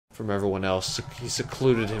from everyone else. He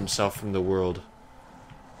secluded himself from the world.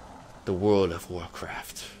 The world of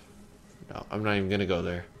Warcraft. No, I'm not even gonna go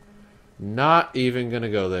there. Not even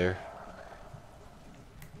gonna go there.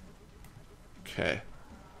 Okay.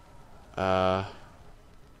 Okay,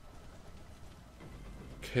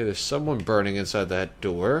 there's someone burning inside that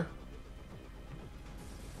door.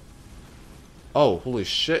 Oh, holy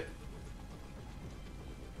shit.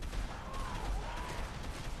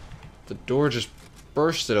 The door just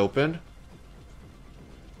bursted open.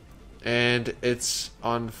 And it's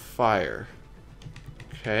on fire.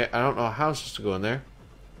 Okay, I don't know how I'm supposed to go in there.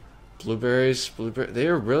 Blueberries, blueberries. They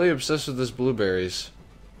are really obsessed with this blueberries.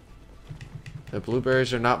 The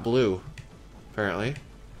blueberries are not blue, apparently.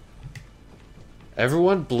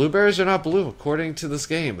 Everyone, blueberries are not blue, according to this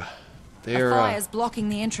game. They are. A fire's blocking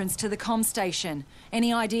the entrance to the comm station.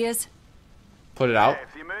 Any ideas? Put it out. Yeah,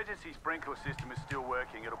 if the emergency sprinkler system is still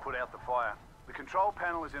working, it'll put out the fire. The control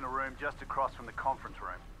panel is in a room just across from the conference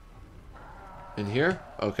room. In here?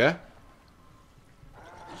 Okay.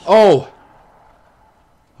 Oh!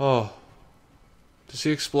 Oh. Does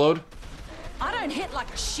he explode? I don't hit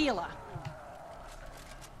like a Sheila.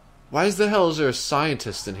 Why the hell is there a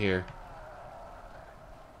scientist in here?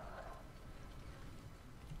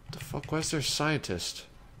 The fuck? Why is there a scientist?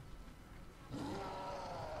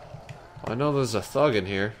 Well, I know there's a thug in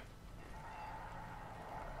here.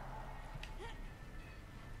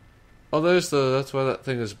 Oh, that's why that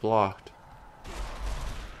thing is blocked.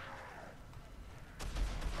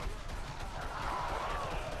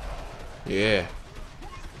 Yeah.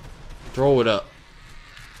 Throw it up.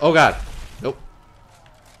 Oh god. Nope.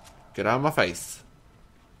 Get out of my face.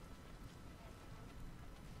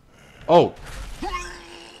 Oh.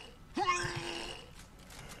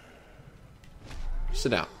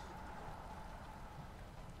 Sit down.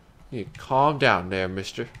 You calm down there,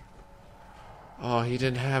 mister. Oh, he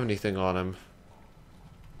didn't have anything on him.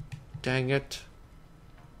 Dang it.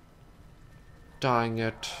 Dang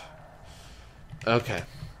it. Okay.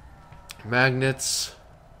 Magnets.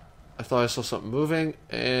 I thought I saw something moving,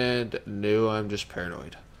 and no, I'm just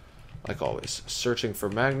paranoid. Like always. Searching for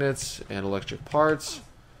magnets and electric parts.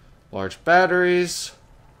 Large batteries.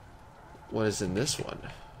 What is in this one?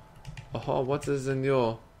 Oh, what is in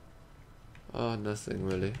your... Oh, nothing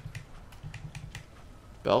really.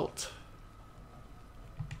 Belt.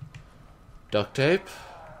 Duct tape.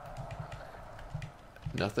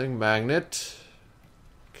 Nothing. Magnet.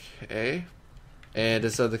 Okay. And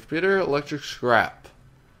inside the computer, electric scrap.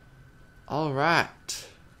 Alright.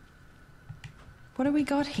 What do we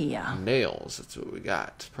got here? Nails, that's what we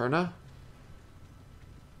got. Perna?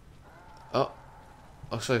 Oh.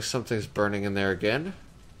 Looks like something's burning in there again.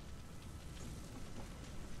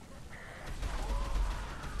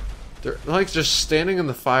 They're like just standing in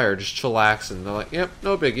the fire, just chillaxing. They're like, yep,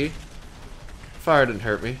 no biggie. Fire didn't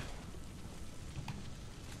hurt me.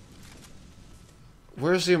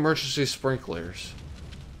 Where's the emergency sprinklers?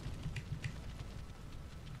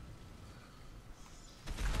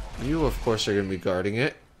 You, of course, are going to be guarding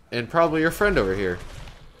it. And probably your friend over here.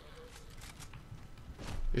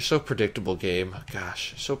 You're so predictable, game.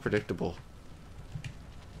 Gosh, so predictable.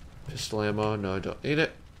 Pistol ammo. No, I don't need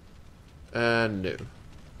it. And no.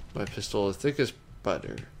 My pistol is thick as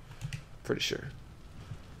butter. Pretty sure.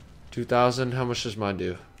 2,000. How much does mine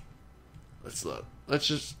do? Let's look. Let's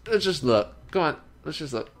just look. Come on. Let's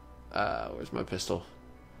just look. Where's my pistol?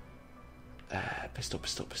 Pistol.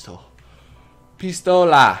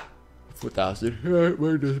 Pistola. 4,000. Alright,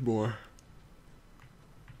 where does more?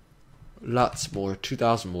 Lots more.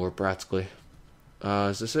 2,000 more, practically.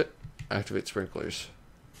 Is this it? Activate sprinklers.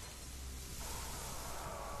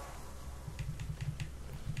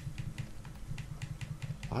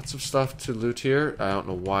 Lots of stuff to loot here. I don't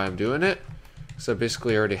know why I'm doing it. Because I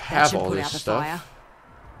basically already have all this stuff. Fire.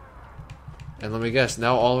 And let me guess,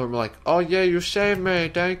 now all of them are like, oh yeah, you saved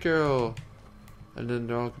me, thank you. And then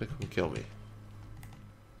they're all gonna come kill me.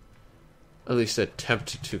 At least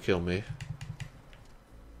attempt to kill me.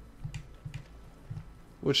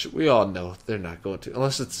 Which we all know they're not going to.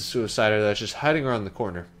 Unless it's a suicider that's just hiding around the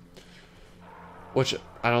corner. Which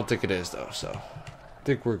I don't think it is though, so I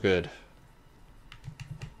think we're good.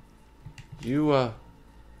 You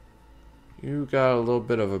got a little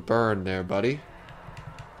bit of a burn there, buddy.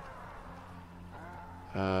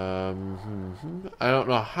 I don't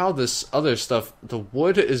know how this other stuff, the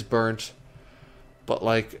wood is burnt, but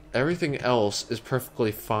like everything else is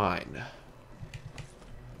perfectly fine.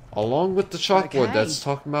 Along with the chalkboard that's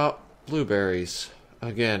talking about blueberries.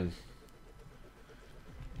 Again.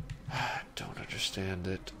 I don't understand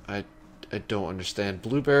it. I don't understand.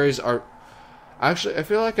 Blueberries are... Actually, I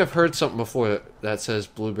feel like I've heard something before that says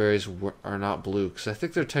blueberries are not blue. Because I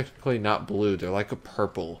think they're technically not blue. They're like a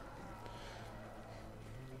purple.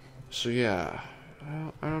 So yeah.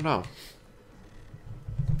 I don't know.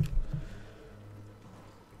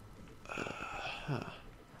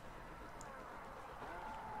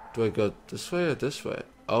 Do I go this way or this way?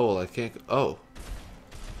 Oh, well, I can't go. Oh.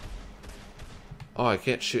 Oh, I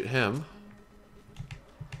can't shoot him.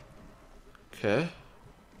 Okay.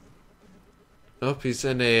 Nope, he's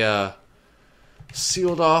in a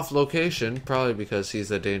sealed off location. Probably because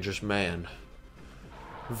he's a dangerous man.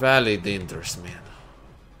 Very dangerous man.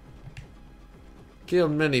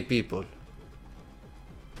 Killed many people.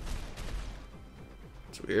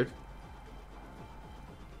 It's weird.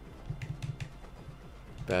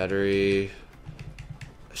 Battery.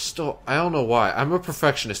 Still, I don't know why. I'm a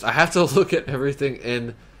perfectionist. I have to look at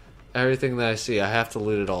everything that I see. I have to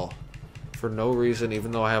loot it all. For no reason,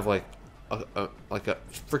 even though I have like a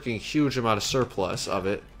freaking huge amount of surplus of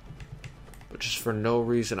it. But just for no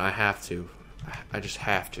reason, I have to. I just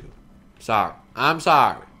have to. Sorry. I'm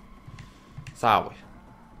sorry. Sorry.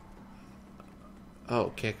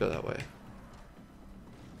 Oh, can't go that way.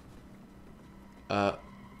 What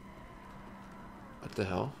the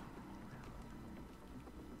hell?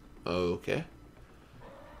 Okay.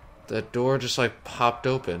 That door just like popped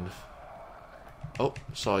open. Oh,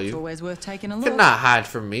 saw you. It's always worth taking a You look. cannot hide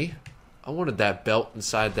from me. I wanted that belt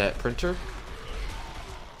inside that printer.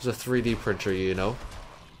 It's a 3D printer, you know.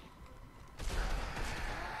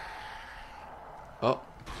 Oh.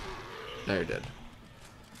 Now you're dead.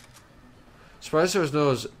 Surprised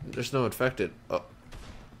there's no infected. Oh.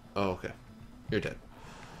 Oh, okay. You're dead.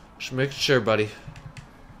 Just making sure, buddy.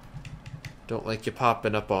 Don't like you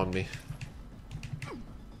popping up on me.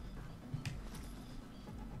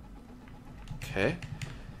 Okay.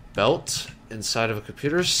 Belt inside of a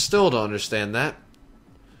computer. Still don't understand that.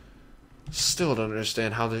 Still don't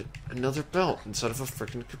understand how another belt inside of a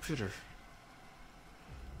freaking computer.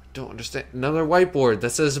 Don't understand. Another whiteboard that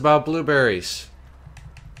says about blueberries.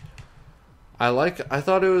 I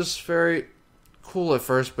thought it was very cool at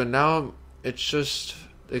first, but now it's just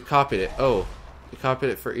they copied it. Oh, they copied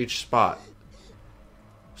it for each spot.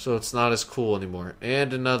 So it's not as cool anymore.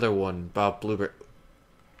 And another one about blueberry.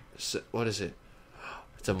 What is it?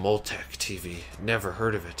 It's a Multec TV. Never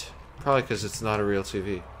heard of it. Probably because it's not a real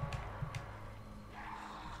TV.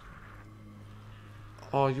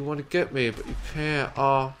 Oh, you want to get me, but you can't.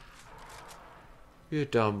 Oh, you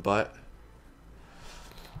dumb butt.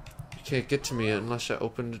 You can't get to me unless I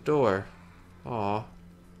open the door. Aw. You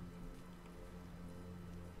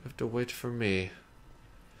have to wait for me.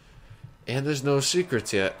 And there's no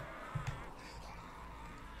secrets yet.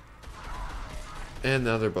 And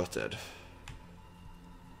now they're both dead.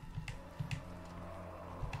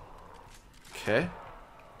 Okay.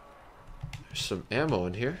 There's some ammo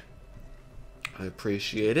in here. I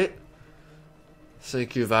appreciate it.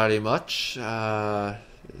 Thank you very much.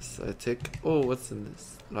 Yes, I take... Oh, what's in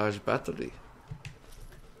this? Large battery.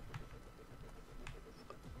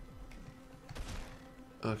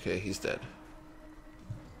 Okay, he's dead.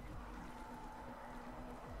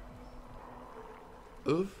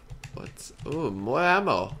 Ooh, what's... Ooh, more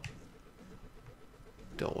ammo.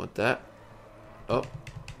 Don't want that. Oh.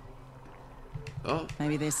 Oh.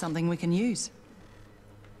 Maybe there's something we can use.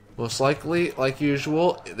 Most likely, like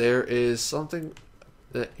usual, there is something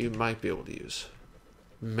that you might be able to use.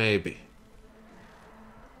 Maybe.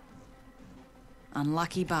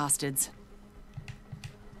 Unlucky bastards.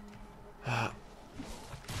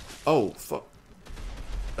 Oh, fuck.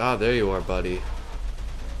 Ah, there you are, buddy.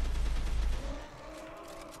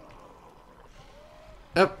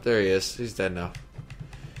 Yep, there he is. He's dead now.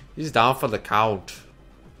 He's down for the count.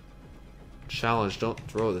 Challenge, don't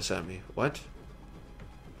throw this at me. What?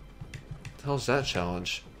 The hell's that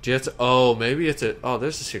challenge? Do you have to... Oh, maybe it's a... Oh,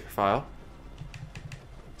 there's a secret file.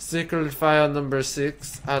 Secret file number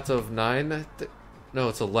 6 out of 9. No,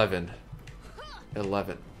 it's 11.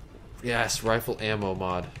 11. Yes, rifle ammo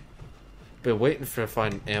mod. Been waiting for to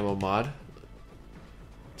find an ammo mod.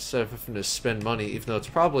 Instead of having to spend money, even though it's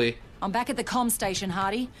probably... I'm back at the comm station,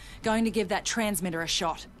 Hardy. Going to give that transmitter a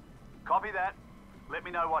shot. Copy that. Let me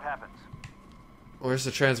know what happens. Where's the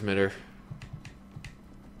transmitter?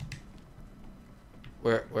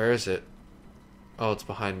 Where is it? Oh, it's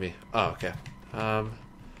behind me. Oh, okay.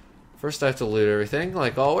 First I have to loot everything,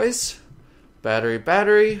 like always.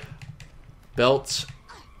 Battery, belt,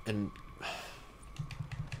 and...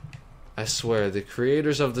 I swear, the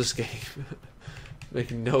creators of this game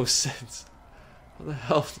make no sense. How the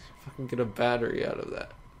hell did you fucking get a battery out of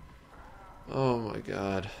that? Oh my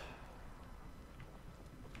god.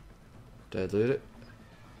 Did I loot it?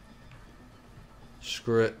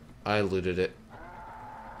 Screw it. I looted it.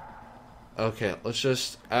 Okay, let's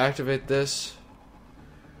just activate this.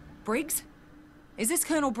 Briggs? Is this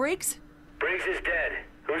Colonel Briggs? Briggs is dead.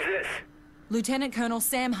 Who's this? Lieutenant Colonel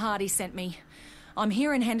Sam Hardy sent me. I'm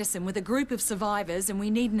here in Henderson with a group of survivors and we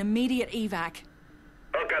need an immediate evac.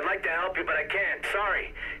 Look, I'd like to help you, but I can't.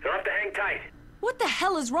 Sorry. You'll have to hang tight. What the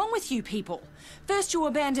hell is wrong with you people? First you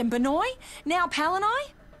abandoned Benoy, now Pal and I?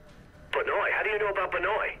 Benoy? How do you know about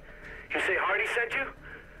Benoy? You say Hardy sent you?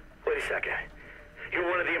 Wait a second. You're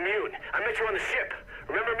one of the immune. I met you on the ship.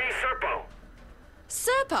 Remember me, Serpo?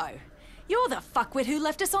 Serpo? You're the fuckwit who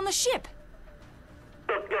left us on the ship.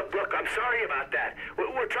 Look, I'm sorry about that.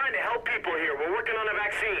 We're trying to help people here. We're working on a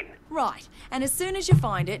vaccine. Right, and as soon as you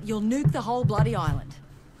find it, you'll nuke the whole bloody island.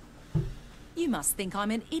 You must think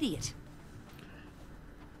I'm an idiot.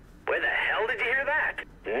 Where the hell did you hear that?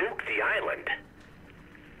 Nuke the island.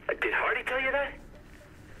 Did Hardy tell you that?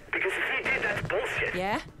 Because if he did, that's bullshit.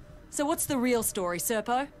 Yeah? So what's the real story,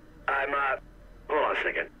 Serpo? Hold on a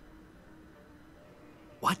second.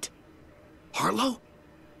 What? Harlow?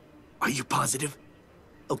 Are you positive?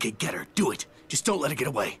 Okay, get her. Do it. Just don't let her get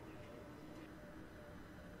away.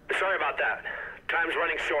 Sorry about that. Time's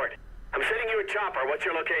running short. I'm sending you a chopper. What's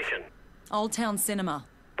your location? Old Town Cinema.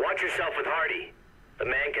 Watch yourself with Hardy. The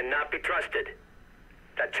man cannot be trusted.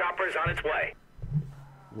 That chopper's on its way.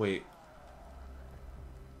 Wait.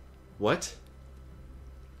 What?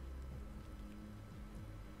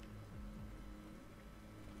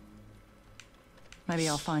 Maybe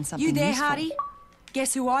I'll find something useful. You there, Hardy?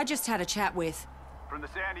 Guess who I just had a chat with? From the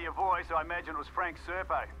sound of your voice, I imagine it was Frank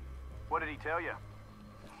Serpo. What did he tell you?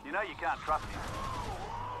 You know you can't trust him.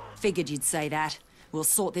 Figured you'd say that. We'll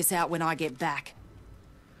sort this out when I get back.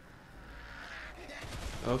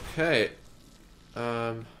 Okay.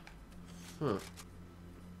 Now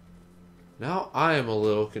I am a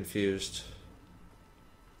little confused.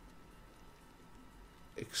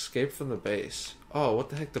 Escape from the base. Oh, what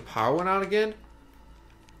the heck? The power went out again?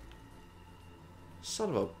 Son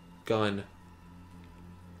of a gun.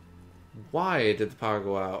 Why did the power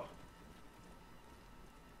go out?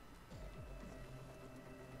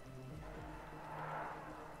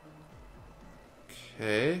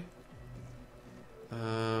 Okay.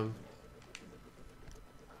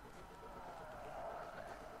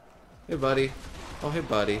 Hey, buddy. Oh, hey,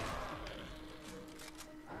 buddy.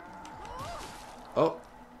 Oh.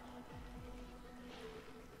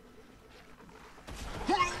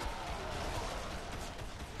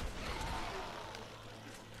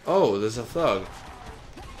 Oh, there's a thug.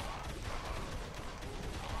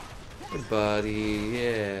 Hey, buddy.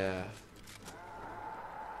 Yeah.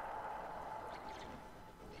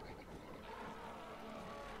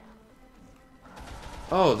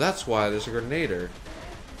 Oh, that's why there's a grenader.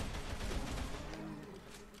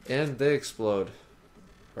 And they explode.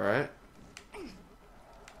 Alright.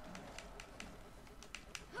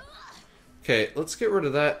 Okay, let's get rid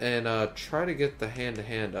of that and try to get the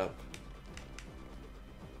hand-to-hand up.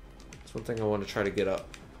 That's one thing I want to try to get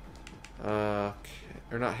up. Okay.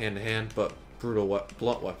 Or not hand-to-hand, but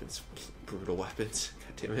blunt weapons. Brutal weapons.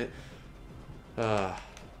 God damn it.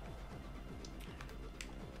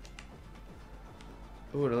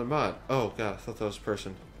 Ooh, another mod. Oh god, I thought that was a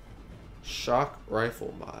person. Shock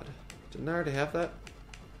rifle mod. Didn't I already have that?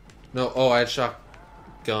 No, oh, I had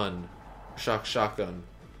shotgun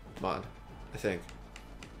mod, I think.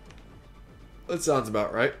 That sounds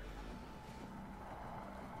about right.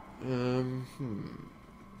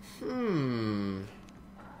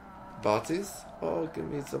 Botties? Oh,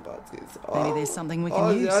 give me some botties. Oh, Maybe there's something we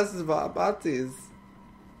can use. Oh, yes, botties.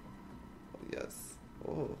 Oh, yes.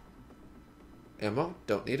 Oh. Ammo?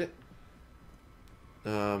 Don't need it.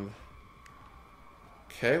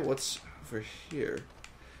 Okay, what's over here?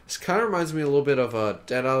 This kind of reminds me a little bit of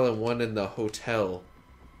Dead Island 1 in the hotel.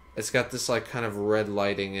 It's got this like kind of red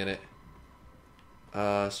lighting in it.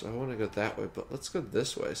 So I want to go that way, but let's go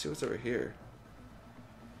this way. See what's over here.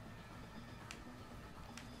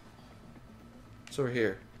 What's over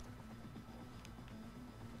here?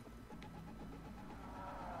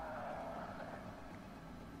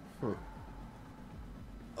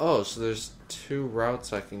 Oh, so there's two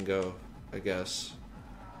routes I can go, I guess.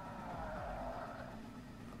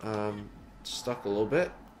 Stuck a little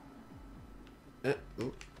bit.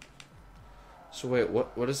 So wait,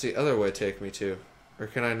 what does the other way take me to? Or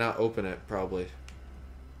can I not open it, probably?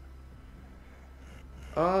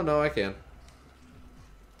 Oh, no, I can.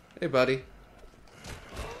 Hey, buddy.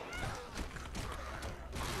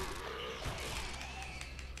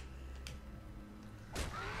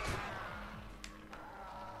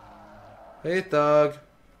 Hey, thug.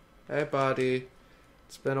 Hey, buddy.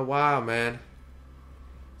 It's been a while, man.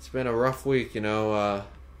 It's been a rough week, you know.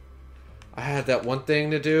 I had that one thing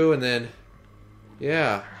to do, and then...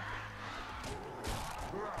 Yeah.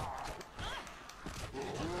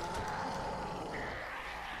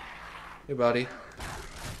 Hey, buddy.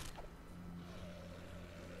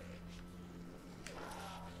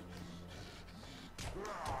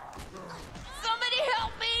 Somebody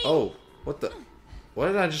help me! Oh, what the... What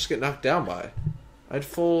did I just get knocked down by? I had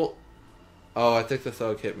full... Oh, I think the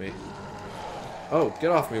thug hit me. Oh,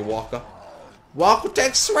 get off me, Walker. Walker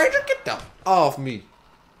takes Raider, get down off me.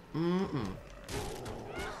 Come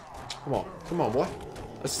on, boy.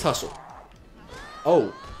 Let's tussle.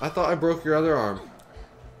 Oh, I thought I broke your other arm.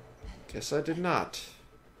 Guess I did not.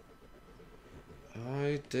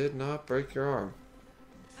 I did not break your arm.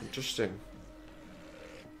 Interesting.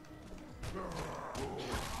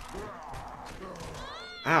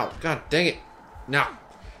 Ow, god dang it. No.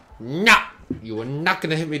 No! You are not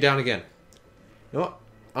gonna hit me down again. You know what?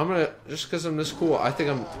 I'm gonna, just because I'm this cool, I think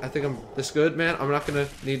I'm this good, man. I'm not gonna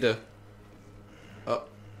need to...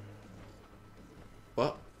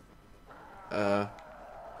 What?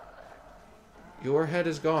 Your head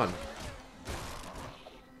is gone.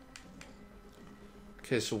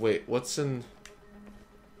 Okay, so wait, what's in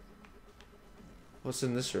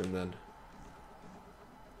this room then?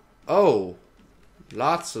 Oh!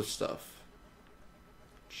 Lots of stuff.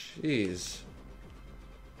 Jeez.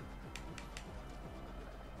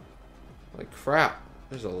 Like crap.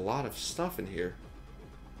 There's a lot of stuff in here.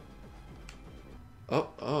 Oh,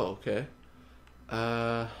 okay.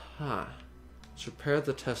 Let's repair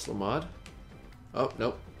the Tesla mod. Oh,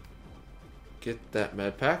 nope. Get that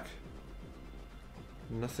med pack.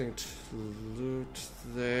 Nothing to loot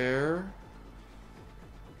there.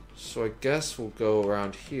 So I guess we'll go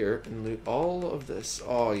around here and loot all of this.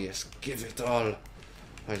 Oh yes, give it all.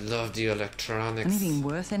 I love the electronics. Anything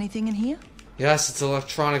worth anything in here? Yes, it's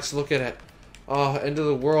electronics. Look at it. Oh, end of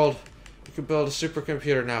the world. You can build a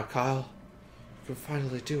supercomputer now, Kyle. You can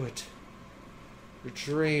finally do it. Your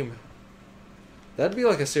dream. That'd be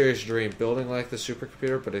like a serious dream, building like the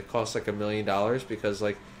supercomputer, but it costs like $1 million because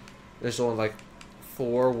like there's only like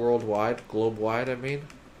 4 worldwide, globe-wide, I mean.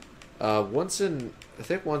 I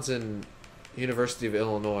think one's in University of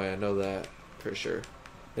Illinois. I know that, pretty sure.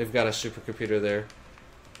 They've got a supercomputer there.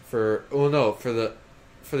 For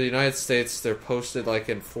the United States, they're posted like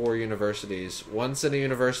in 4 universities. One's in a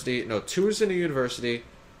university, no, 2's in a university,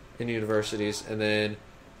 in universities, and then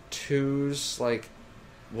 2's like,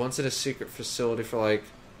 one's in a secret facility for like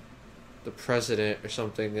the president or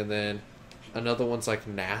something, and then another one's like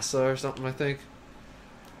NASA or something, I think.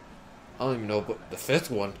 I don't even know, but the 5th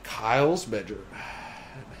one, Kyle's bedroom.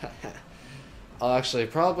 I'll actually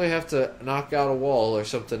probably have to knock out a wall or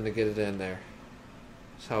something to get it in there.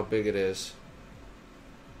 That's how big it is.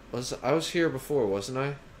 I was here before, wasn't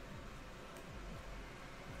I?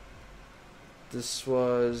 This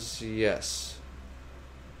was... yes.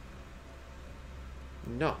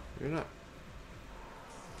 No, you're not.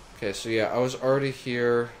 Okay, so yeah, I was already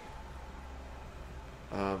here.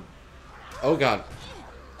 Oh god.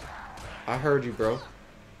 I heard you, bro.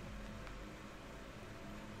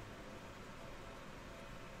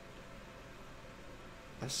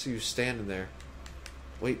 I see you standing there,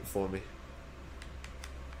 waiting for me.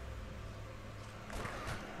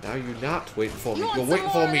 Now you're not waiting for me. You're waiting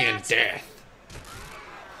for me in death.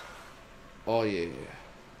 Oh yeah.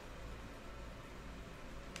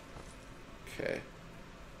 Okay.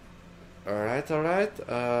 Alright.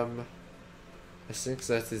 I think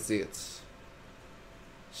that is it.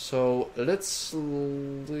 So let's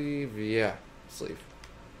leave. Yeah, let's leave.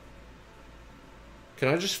 Can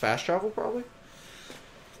I just fast travel? Probably.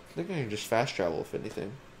 I think I can just fast travel if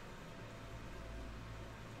anything.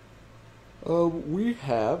 We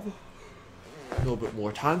have a little bit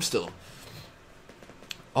more time still.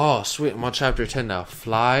 Oh, sweet. I'm on chapter 10 now.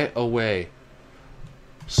 Fly away.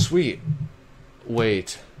 Sweet.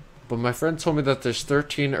 Wait. But my friend told me that there's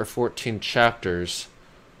 13 or 14 chapters.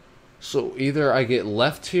 So either I get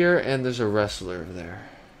left here and there's a wrestler there.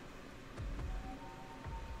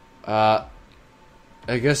 I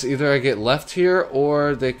guess either I get left here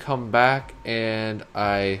or they come back and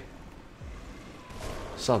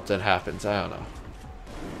something happens. I don't know.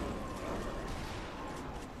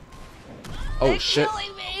 Oh shit.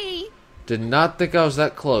 Did not think I was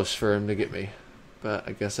that close for him to get me. But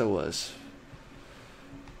I guess I was.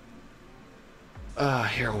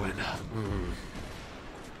 Heroin.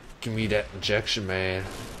 Give me that injection, man.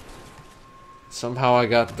 Somehow I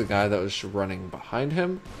got the guy that was running behind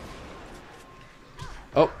him.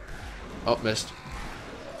 Oh, missed.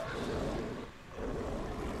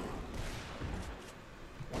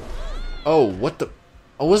 Oh, what the?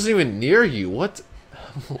 I wasn't even near you. What?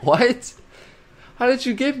 What? How did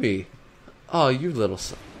you get me? Oh, you little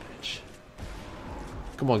son of a bitch.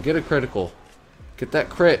 Come on, get a critical. Get that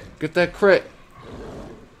crit. Get that crit.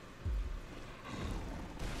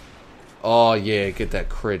 Oh, yeah, get that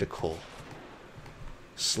critical.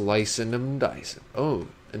 Slicing them, dicing. Oh,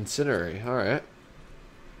 incinerary. Alright.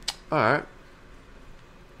 Alright.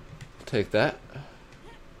 Take that.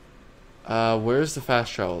 Where's the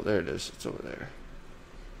fast travel? There it is. It's over there.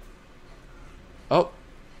 Oh.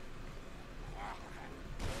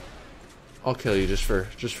 I'll kill you just for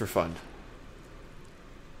fun.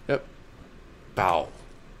 Yep. Bow.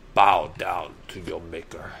 Bow down to your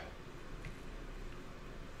maker.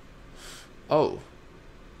 Oh.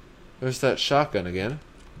 There's that shotgun again.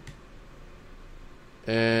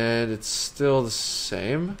 And it's still the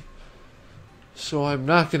same. So I'm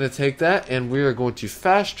not going to take that. And we are going to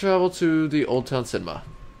fast travel to the Old Town Cinema.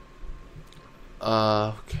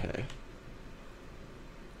 Okay.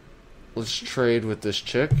 Let's trade with this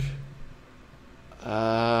chick.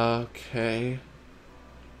 Okay.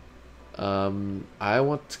 I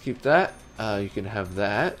want to keep that. You can have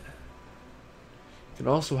that. You can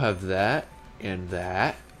also have that. And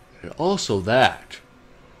that. And also that.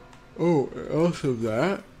 Oh, and also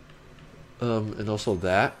that. And also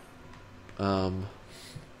that.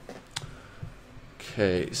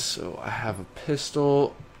 Okay, so I have a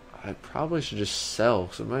pistol. I probably should just sell,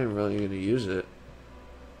 because I'm not even really going to use it.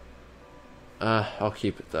 I'll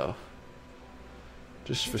keep it, though.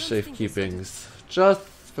 Just for safekeepings. Just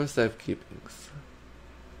for safekeepings.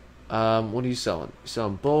 What are you selling? You're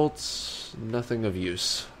selling bolts. Nothing of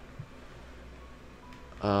use.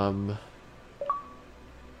 No,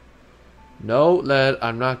 lad,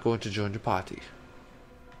 I'm not going to join your party.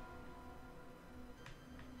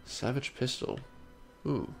 Savage pistol.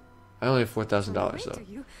 Ooh. I only have $4,000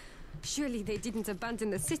 though. Surely they didn't abandon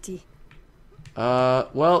the city.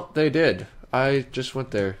 Well, they did. I just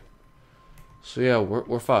went there. So yeah,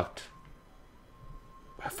 we're fucked.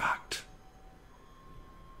 We're fucked.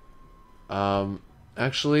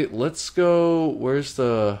 Actually, let's go. Where's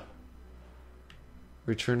the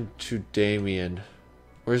return to Damien?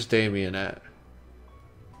 Where's Damien at?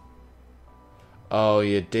 Oh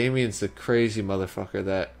yeah, Damien's the crazy motherfucker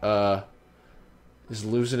that is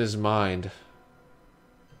losing his mind.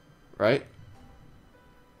 Right?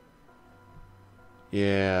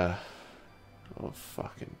 Yeah. Oh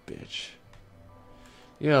fucking bitch.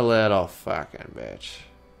 You little fucking bitch.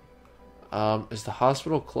 Is the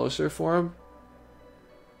hospital closer for him?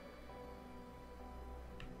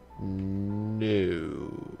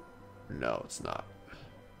 No. No, it's not.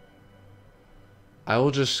 I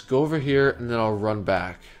will just go over here and then I'll run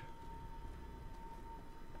back.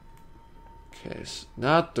 Okay, so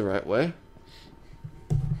not the right way.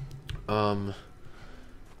 Let's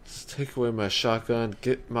take away my shotgun,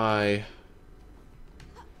 get my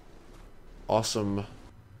awesome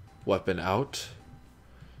weapon out.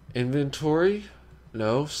 Inventory?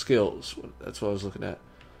 No, skills. That's what I was looking at.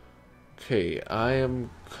 Okay, I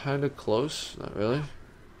am kind of close. Not really.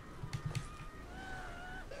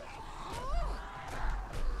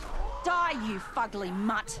 Die, you fugly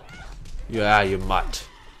mutt. Yeah, you mutt.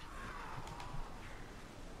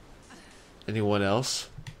 Anyone else?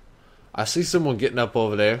 I see someone getting up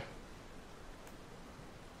over there.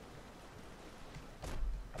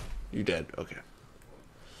 You dead. Okay.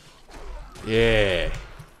 Yeah.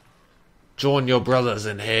 Join your brothers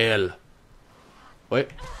in hell. Wait.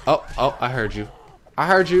 Oh, I heard you. I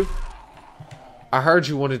heard you. I heard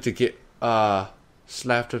you wanted to get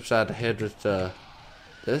slapped upside the head with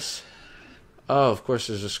this. Oh, of course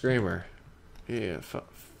there's a screamer. Yeah,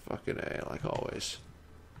 fucking A, like always.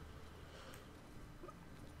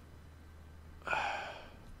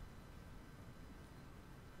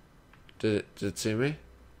 Did it see me?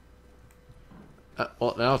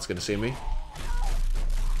 Well, now it's gonna see me.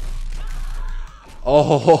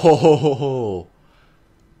 Oh,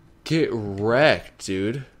 get wrecked,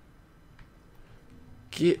 dude.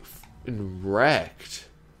 Get wrecked.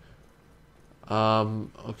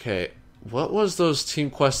 Okay. What was those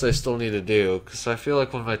team quests I still need to do? Because I feel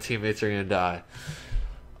like one of my teammates are gonna die.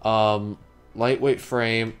 Lightweight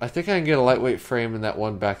frame. I think I can get a lightweight frame in that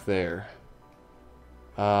one back there.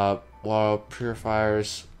 Water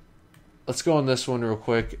purifiers. Let's go on this one real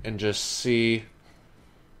quick and just see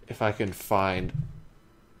if I can find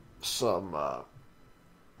some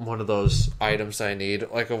one of those items I need,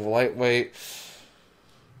 like a lightweight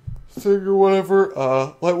thing or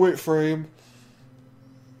whatever. Lightweight frame,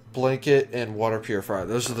 blanket, and water purifier.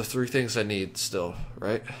 Those are the three things I need still,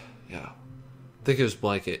 right? Yeah. I think it was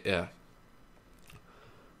blanket, yeah.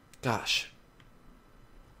 Gosh.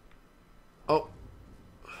 Oh.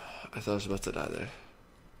 I thought I was about to die there.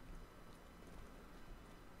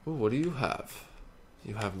 Ooh, what do you have?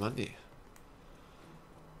 You have money.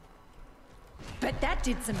 Bet that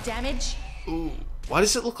did some damage. Ooh. Why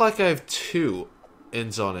does it look like I have 2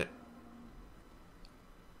 ends on it?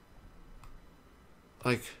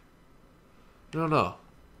 Like, I don't know.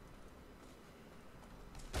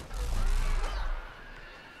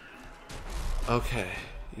 Okay,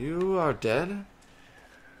 you are dead.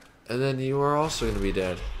 And then you are also going to be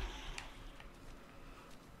dead.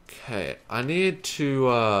 Okay, I need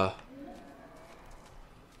to,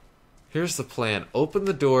 here's the plan. Open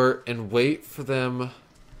the door and wait for them.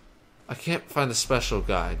 I can't find the special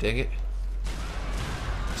guy, dang it.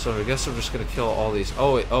 So I guess I'm just going to kill all these.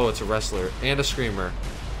 Oh, wait, oh, it's a wrestler and a screamer.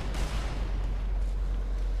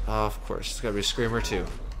 Of course, it's got to be a screamer too.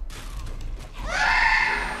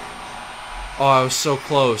 Oh, I was so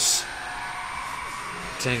close.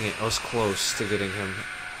 Dang it, I was close to getting him.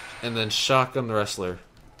 And then shotgun the wrestler.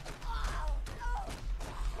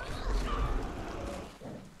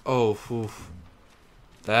 Oh, oof.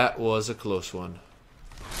 That was a close one.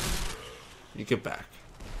 You get back.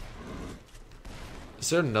 Is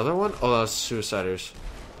there another one? Oh, that's Suiciders.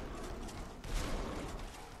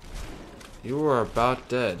 You were about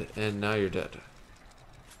dead, and now you're dead.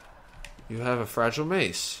 You have a fragile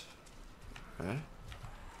mace. Okay.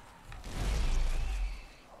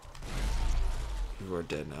 You are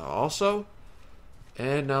dead now also.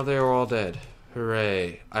 And now they are all dead.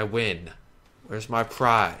 Hooray. I win. Where's my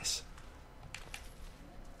prize?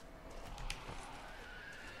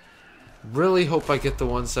 Really hope I get the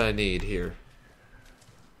ones I need here.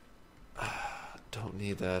 Don't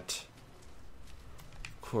need that.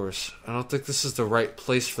 Of course. I don't think this is the right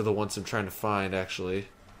place for the ones I'm trying to find, actually.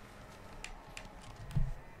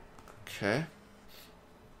 Okay.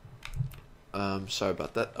 Sorry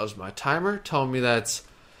about that. That was my timer telling me that's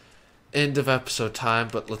end of episode time,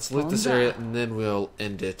 but let's loot this area and then we'll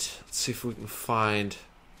end it. Let's see if we can find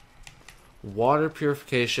water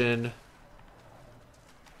purification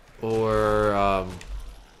or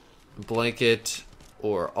blanket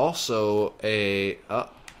or also a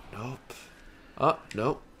nope. I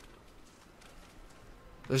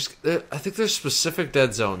think there's specific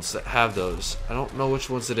dead zones that have those. I don't know which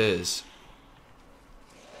ones it is.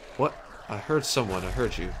 What? I heard someone. I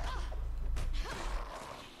heard you.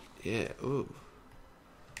 Yeah, ooh.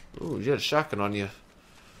 Ooh, you had a shotgun on you.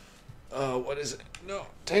 What is it? No,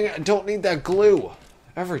 dang it, I don't need that glue.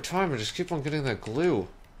 Every time I just keep on getting that glue.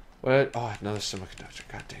 What? Oh, another semiconductor.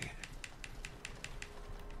 God dang it.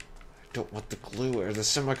 I don't want the glue or the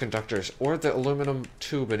semiconductors or the aluminum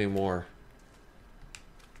tube anymore.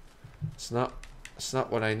 It's not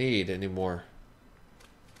what I need anymore.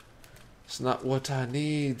 It's not what I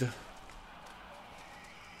need.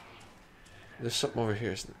 There's something over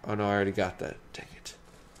here. Oh no, I already got that. Dang it.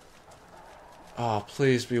 Oh,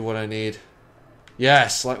 please be what I need.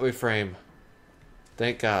 Yes, lightweight frame.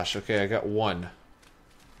 Thank gosh. Okay, I got one.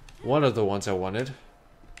 One of the ones I wanted.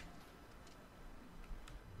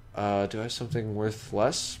 Do I have something worth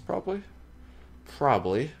less? Probably.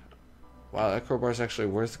 Probably. Wow, that crowbar is actually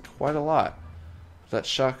worth quite a lot. That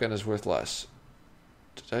shotgun is worth less.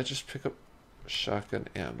 Did I just pick up shotgun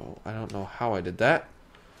ammo? I don't know how I did that.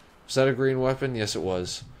 Was that a green weapon? Yes, it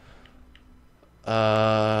was.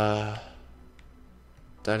 That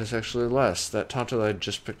is actually less. That Tonto I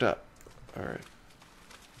just picked up. Alright.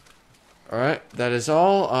 Alright, that is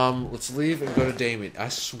all. Let's leave and go to Damien. I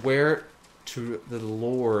swear to the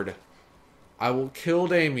Lord, I will kill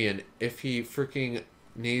Damien if he freaking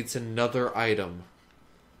needs another item.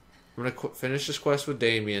 I'm gonna finish this quest with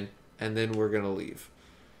Damien, and then we're gonna leave.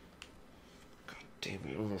 God damn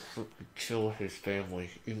it, I'm gonna freaking kill his family,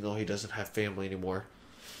 even though he doesn't have family anymore.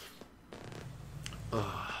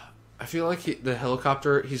 I feel like the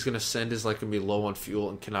helicopter he's gonna send is like gonna be low on fuel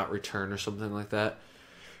and cannot return or something like that.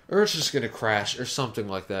 Or it's just gonna crash or something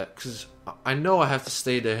like that. Because I know I have to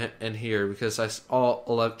stay in here because I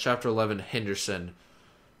saw chapter 11 Henderson.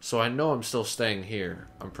 So I know I'm still staying here.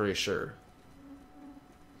 I'm pretty sure.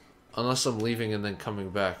 Unless I'm leaving and then coming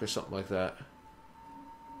back or something like that.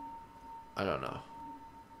 I don't know.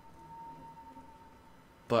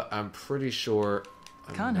 But I'm pretty sure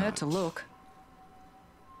Can't hurt to look.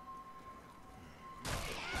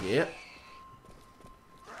 Yep.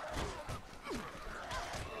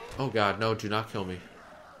 Oh god, no, do not kill me.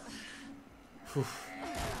 Whew.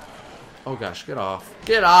 Oh gosh, get off.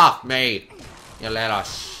 Get off me! You little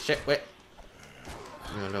shitwit.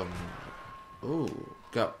 No. Ooh,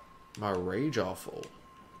 got my rage awful.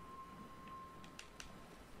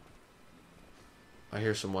 I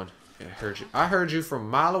hear someone. Yeah, I heard you. I heard you from a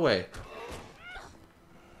mile away.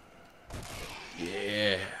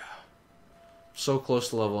 Yeah. So close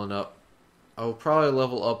to leveling up. I will probably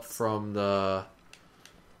level up from the...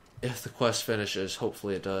 If the quest finishes.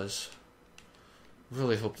 Hopefully it does.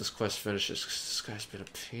 Really hope this quest finishes, because this guy's been a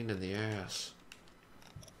pain in the ass.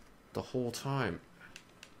 The whole time.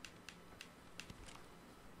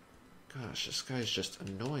 Gosh, this guy's just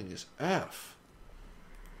annoying as F.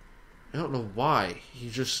 I don't know why. He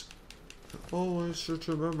just... Oh, I search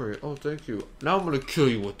your memory. Oh, thank you. Now I'm gonna kill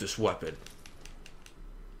you with this weapon.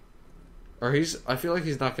 Or I feel like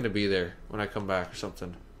he's not gonna be there when I come back or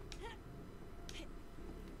something.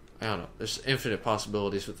 I don't know. There's infinite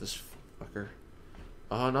possibilities with this fucker.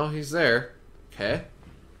 Oh, no, he's there. Okay.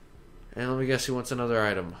 And let me guess, he wants another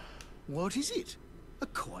item. What is it? A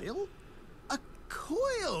coil? A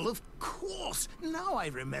coil, of course. Now I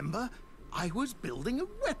remember. I was building a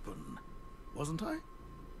weapon, wasn't I?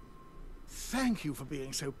 Thank you for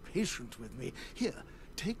being so patient with me. Here,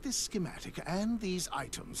 take this schematic and these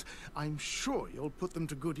items. I'm sure you'll put them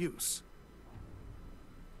to good use.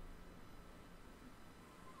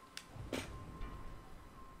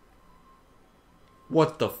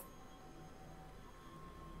 What the...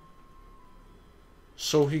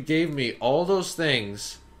 So he gave me all those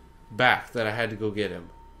things back that I had to go get him.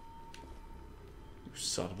 You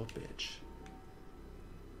son of a bitch.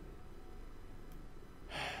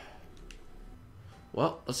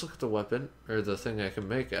 Well, let's look at the weapon, or the thing I can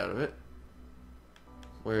make out of it.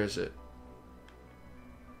 Where is it?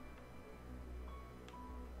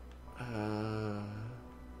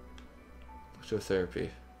 Electrotherapy.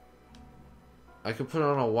 I can put it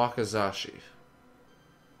on a wakizashi.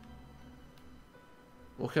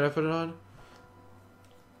 What can I put it on?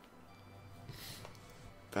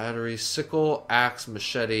 Battery, sickle, axe,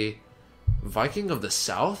 machete. Viking of the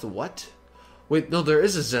South? What? Wait, no, there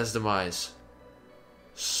is a Zezdemise.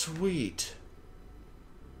 Sweet.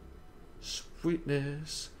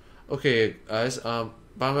 Sweetness. Okay, guys, but I'm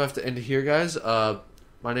gonna have to end it here, guys.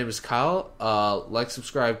 My name is Kyle. Like,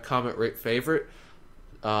 subscribe, comment, rate, favorite.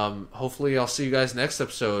 Hopefully I'll see you guys next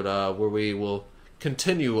episode, where we will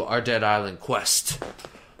continue our Dead Island quest.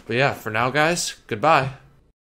 But yeah, for now, guys, goodbye.